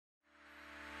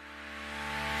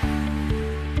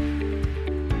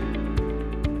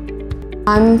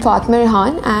I'm Fatima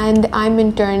Rehan and I'm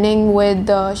interning with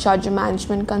the Sharjah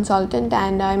Management Consultant,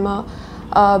 and I'm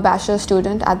a bachelor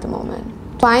student at the moment.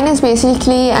 Fine is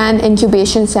basically an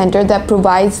incubation center that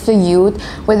provides the youth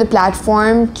with a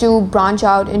platform to branch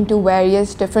out into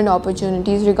various different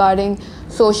opportunities regarding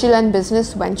social and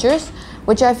business ventures,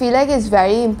 which I feel like is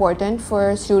very important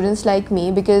for students like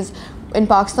me, because in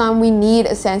Pakistan we need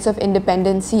a sense of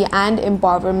independency and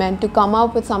empowerment to come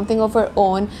up with something of our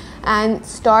own and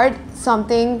start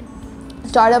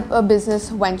up a business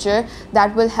venture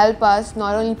that will help us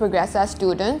not only progress as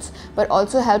students but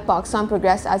also help Pakistan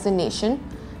progress as a nation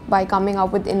by coming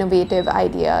up with innovative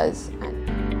ideas.